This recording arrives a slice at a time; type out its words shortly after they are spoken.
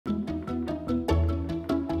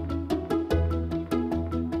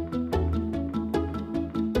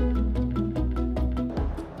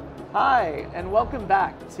Hi, and welcome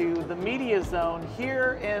back to the Media Zone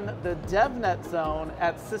here in the DevNet Zone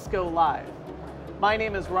at Cisco Live. My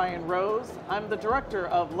name is Ryan Rose. I'm the Director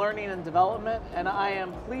of Learning and Development, and I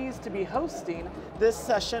am pleased to be hosting this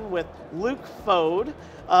session with Luke Foad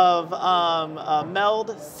of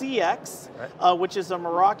meldCX, which is a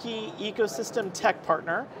Meraki ecosystem tech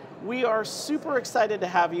partner. We are super excited to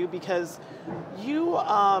have you because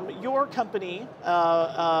your company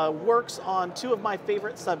works on two of my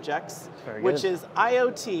favorite subjects, which is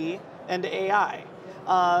IoT and AI.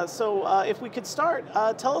 If we could start,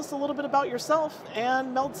 tell us a little bit about yourself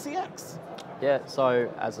and meldCX. Yeah,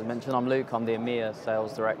 so as I mentioned, I'm Luke. I'm the EMEA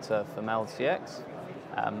Sales Director for meldCX.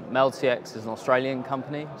 meldCX is an Australian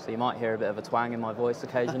company, so you might hear a bit of a twang in my voice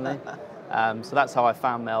occasionally. So that's how I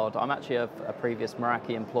found Meld. I'm actually a previous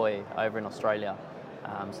Meraki employee over in Australia,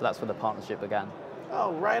 so that's where the partnership began.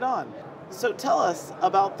 Oh, right on. So tell us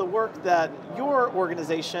about the work that your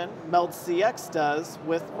organization, meldCX, does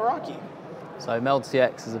with Meraki. So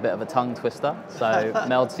meldCX is a bit of a tongue twister. So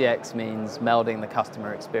meldCX means melding the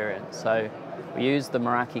customer experience. So we use the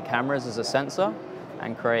Meraki cameras as a sensor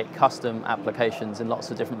and create custom applications in lots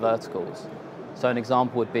of different verticals. So an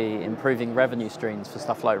example would be improving revenue streams for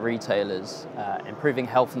stuff like retailers, improving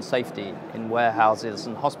health and safety in warehouses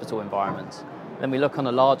and hospital environments. Then we look on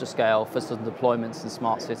a larger scale for some deployments in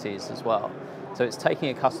smart cities as well. So it's taking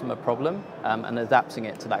a customer problem and adapting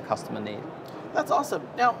it to that customer need. That's awesome.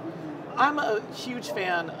 Now, I'm a huge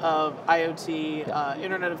fan of IoT,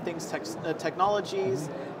 Internet of Things technologies.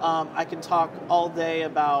 I can talk all day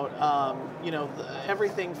about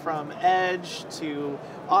everything from edge to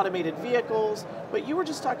automated vehicles, but you were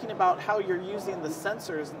just talking about how you're using the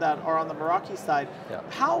sensors that are on the Meraki side. Yeah.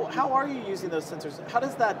 How are you using those sensors? How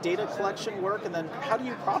does that data collection work, and then how do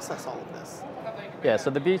you process all of this? Yeah,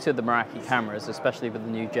 so the beauty of the Meraki cameras, especially with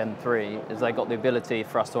the new Gen 3, is they got the ability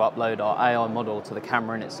for us to upload our AI model to the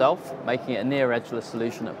camera in itself, making it a near edgeless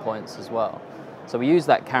solution at points as well. So we use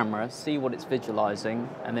that camera, see what it's visualizing,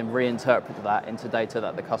 and then reinterpret that into data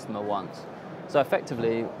that the customer wants. So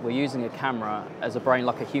effectively, we're using a camera as a brain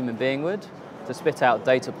like a human being would to spit out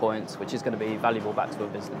data points, which is going to be valuable back to a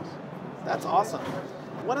business. That's awesome.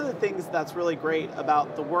 One of the things that's really great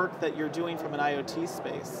about the work that you're doing from an IoT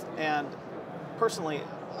space, and personally,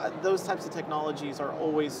 those types of technologies are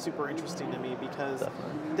always super interesting to me because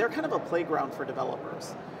they're kind of a playground for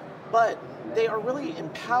developers. But they are really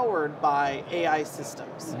empowered by AI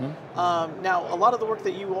systems. Now, a lot of the work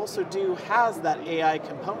that you also do has that AI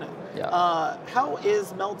component. Yeah. How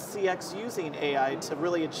is meldCX using AI to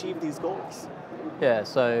really achieve these goals? Yeah,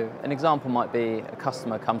 so an example might be a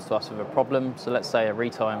customer comes to us with a problem. So let's say a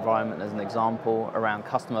retail environment as an example around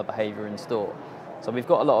customer behavior in store. So we've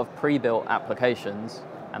got a lot of pre-built applications,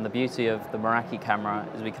 and the beauty of the Meraki camera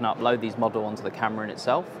is we can upload these models onto the camera in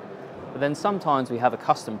itself. But then sometimes we have a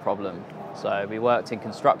custom problem. So we worked in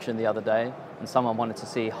construction the other day, and someone wanted to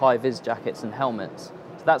see high-vis jackets and helmets.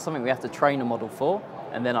 So that's something we have to train a model for,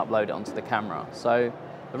 and then upload it onto the camera. So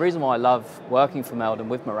the reason why I love working for Meld and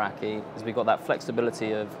with Meraki is we've got that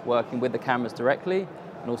flexibility of working with the cameras directly,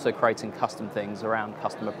 and also creating custom things around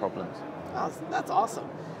customer problems. Oh, that's awesome.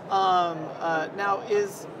 Now,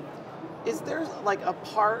 is there like a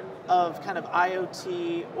part of kind of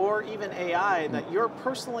IoT or even AI that you're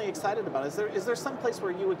personally excited about? Is there some place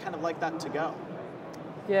where you would kind of like that to go?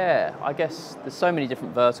 Yeah, I guess there's so many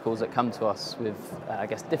different verticals that come to us with, I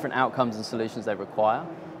guess, different outcomes and solutions they require.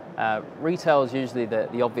 Retail is usually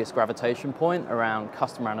the obvious gravitation point around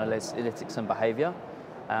customer analytics and behavior.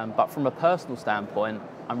 But from a personal standpoint,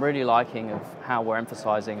 I'm really liking of how we're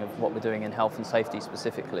emphasizing of what we're doing in health and safety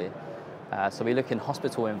specifically. So we look in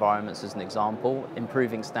hospital environments as an example,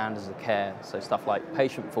 improving standards of care, so stuff like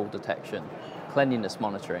patient fall detection, cleanliness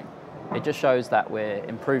monitoring. It just shows that we're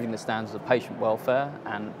improving the standards of patient welfare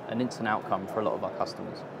and an instant outcome for a lot of our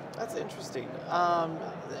customers. That's interesting.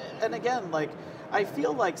 And again, I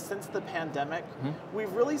feel like since the pandemic,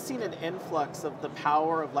 we've really seen an influx of the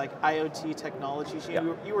power of IoT technologies.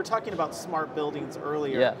 You were talking about smart buildings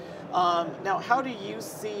earlier. Yeah. Now, how do you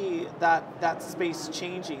see that space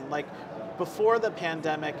changing? Before the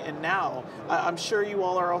pandemic and now, I'm sure you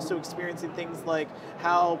all are also experiencing things like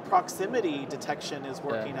how proximity detection is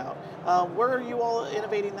working out. Where are you all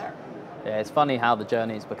innovating there? Yeah, it's funny how the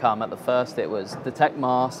journey's become. At the first it was detect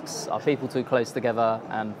masks, are people too close together,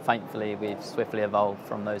 and thankfully we've swiftly evolved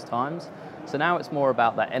from those times. So now it's more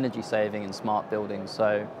about that energy saving in smart buildings.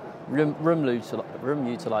 So room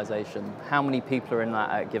utilization, how many people are in that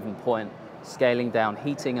at a given point, scaling down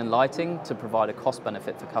heating and lighting to provide a cost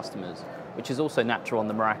benefit for customers, which is also natural on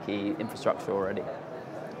the Meraki infrastructure already.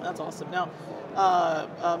 That's awesome. Now,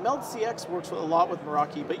 meldCX works a lot with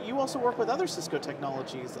Meraki, but you also work with other Cisco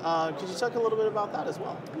technologies. Could you talk a little bit about that as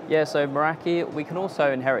well? Yeah, so Meraki, we can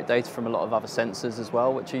also inherit data from a lot of other sensors as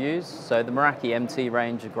well, which are used. So the Meraki MT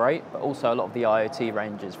range are great, but also a lot of the IoT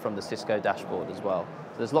ranges from the Cisco dashboard as well.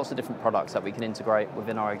 So there's lots of different products that we can integrate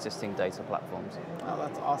within our existing data platforms. Oh,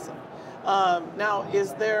 that's awesome. Now,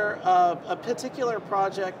 is there a particular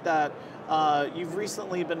project that you've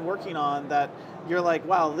recently been working on that you're like,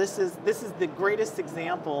 wow, this is the greatest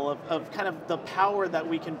example of kind of the power that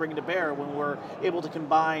we can bring to bear when we're able to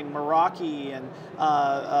combine Meraki and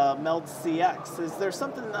meldCX? Is there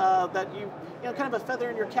something that you know, kind of a feather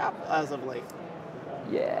in your cap as of late?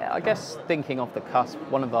 Yeah, I guess thinking off the cusp,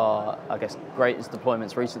 one of our, I guess, greatest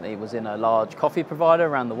deployments recently was in a large coffee provider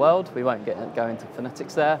around the world. We won't go into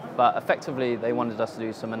phonetics there, but effectively they wanted us to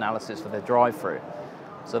do some analysis for their drive-through.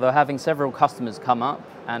 So they're having several customers come up,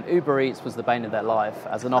 and Uber Eats was the bane of their life,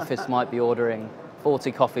 as an office might be ordering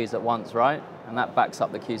 40 coffees at once, right? And that backs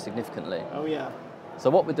up the queue significantly. Oh yeah. So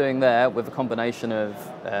what we're doing there, with a combination of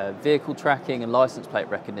vehicle tracking and license plate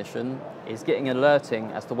recognition, is getting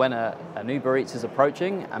alerting as to when an Uber Eats is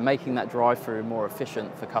approaching and making that drive-through more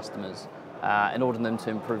efficient for customers in order for them to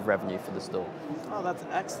improve revenue for the store. Oh, that's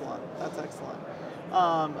excellent. That's excellent.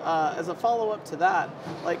 As a follow-up to that,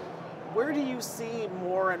 like, where do you see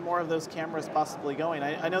more and more of those cameras possibly going?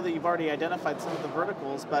 I know that you've already identified some of the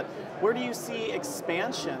verticals, but where do you see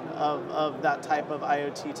expansion of that type of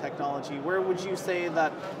IoT technology? Where would you say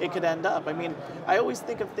that it could end up? I mean, I always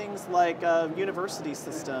think of things like university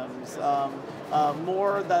systems,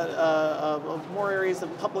 more areas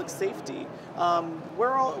of public safety.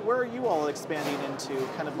 Where are you all expanding into,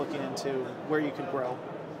 kind of looking into where you could grow?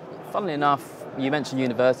 Funnily enough, you mentioned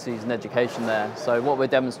universities and education there. So what we're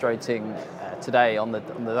demonstrating today on the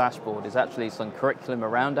dashboard is actually some curriculum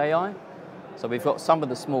around AI. So we've got some of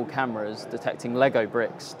the small cameras detecting Lego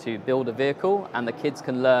bricks to build a vehicle, and the kids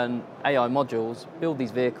can learn AI modules, build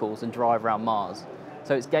these vehicles and drive around Mars.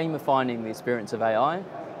 So it's gamifying the experience of AI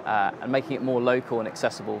and making it more local and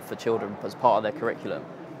accessible for children as part of their curriculum.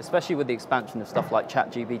 Especially with the expansion of stuff like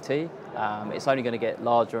ChatGPT, it's only going to get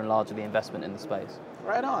larger and larger, the investment in the space.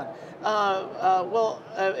 Right on.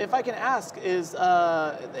 If I can ask,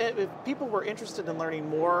 if people were interested in learning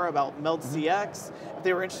more about meldCX, if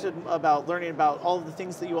they were interested about learning about all of the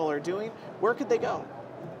things that you all are doing, where could they go?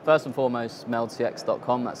 First and foremost,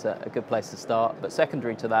 meldCX.com, that's a good place to start. But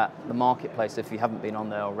secondary to that, the marketplace, if you haven't been on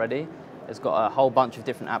there already, has got a whole bunch of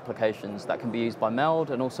different applications that can be used by Meld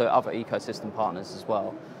and also other ecosystem partners as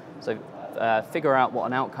well. So figure out what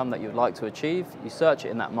an outcome that you'd like to achieve, you search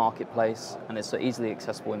it in that marketplace, and it's easily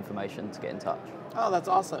accessible information to get in touch. Oh, that's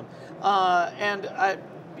awesome.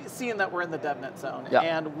 Seeing that we're in the DevNet zone, yep,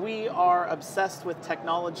 and we are obsessed with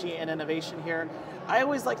technology and innovation here, I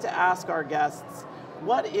always like to ask our guests,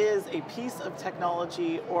 what is a piece of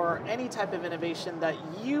technology or any type of innovation that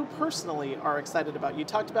you personally are excited about? You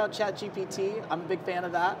talked about ChatGPT. I'm a big fan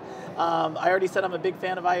of that. I already said I'm a big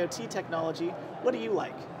fan of IoT technology. What do you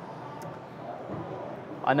like?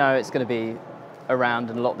 I know it's going to be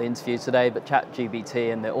around in a lot of the interviews today, but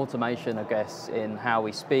ChatGPT and the automation, I guess, in how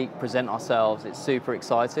we speak, present ourselves, it's super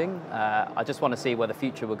exciting. I just want to see where the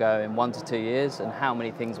future will go in 1 to 2 years and how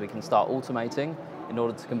many things we can start automating in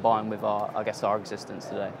order to combine with our existence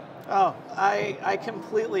today. Oh, I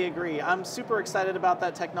completely agree. I'm super excited about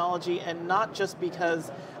that technology, and not just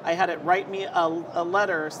because I had it write me a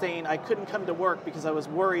letter saying I couldn't come to work because I was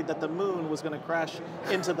worried that the moon was going to crash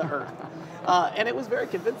into the Earth. And it was very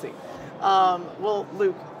convincing. Well,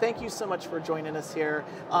 Luke, thank you so much for joining us here.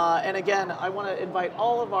 And again, I want to invite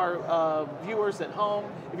all of our viewers at home,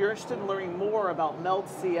 if you're interested in learning more about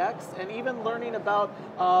meldCX and even learning about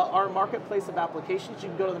our marketplace of applications, you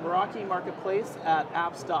can go to the Meraki marketplace at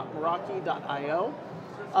apps.meraki.io.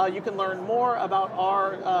 You can learn more about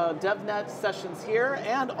our DevNet sessions here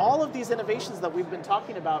and all of these innovations that we've been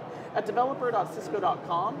talking about at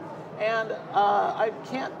developer.cisco.com. And I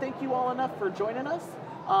can't thank you all enough for joining us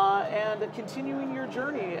and continuing your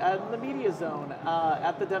journey in the media zone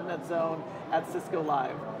at the DevNet zone at Cisco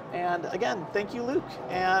Live. And again, thank you, Luke.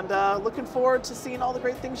 And looking forward to seeing all the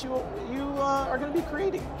great things you are going to be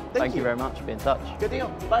creating. Thank you very much. Be in touch. Good deal.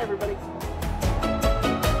 Bye, everybody.